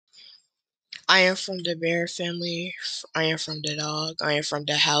I am from the bear family. I am from the dog. I am from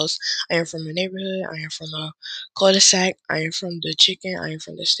the house. I am from the neighborhood. I am from the cul-de-sac. I am from the chicken. I am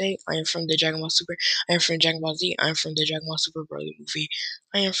from the steak. I am from the Dragon Ball Super. I am from Dragon Ball Z. I am from the Dragon Ball Super Broly movie.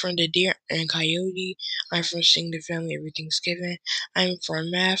 I am from the deer and coyote. I am from Sing the Family. Everything's given. I am from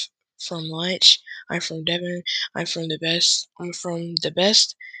math. From lunch. I'm from Devon. I'm from the best. I'm from the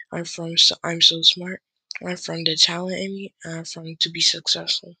best. I'm so smart. I'm from the talent in me. I'm from to be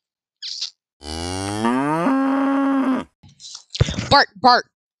successful. Bark, bark,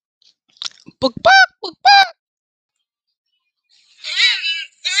 book, bark, book, bark.